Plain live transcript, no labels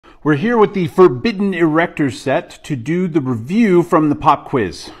We're here with the Forbidden Erector set to do the review from the pop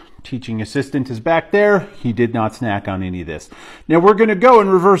quiz. Teaching assistant is back there. He did not snack on any of this. Now we're going to go in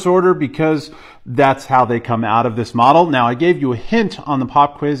reverse order because that's how they come out of this model. Now I gave you a hint on the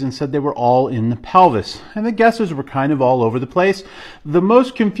pop quiz and said they were all in the pelvis. And the guesses were kind of all over the place. The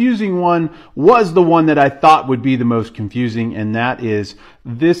most confusing one was the one that I thought would be the most confusing, and that is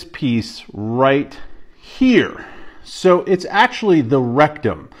this piece right here. So it's actually the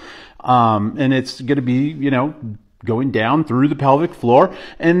rectum, and it's going to be, going down through the pelvic floor.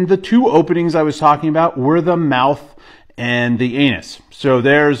 And the two openings I was talking about were the mouth and the anus. So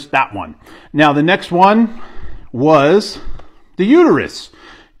there's that one. Now the next one was the uterus.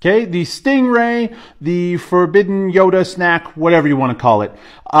 Okay, the stingray, the forbidden Yoda snack, whatever you want to call it.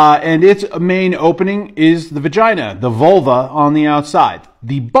 And its main opening is the vagina, the vulva on the outside.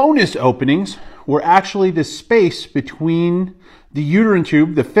 The bonus openings were actually the space between the uterine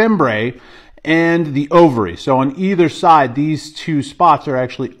tube, the fembrae, and the ovary. So on either side, these two spots are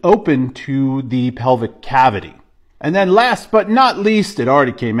actually open to the pelvic cavity. And then last but not least, it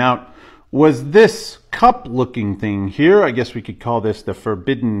already came out, was this cup-looking thing here. I guess we could call this the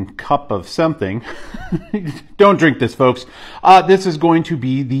forbidden cup of something. Don't drink this, folks. This is going to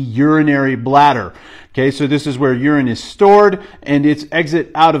be the urinary bladder. Okay, so this is where urine is stored, and its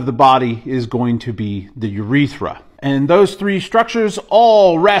exit out of the body is going to be the urethra. And those three structures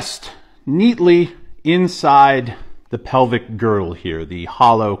all rest neatly inside the pelvic girdle here, the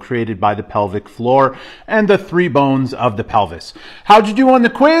hollow created by the pelvic floor and the three bones of the pelvis. How'd you do on the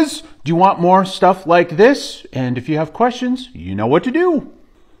quiz? Do you want more stuff like this? And if you have questions, you know what to do.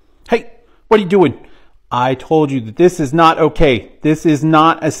 Hey, what are you doing? I told you that this is not okay. This is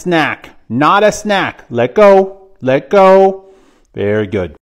not a snack. Not a snack. Let go. Let go. Very good.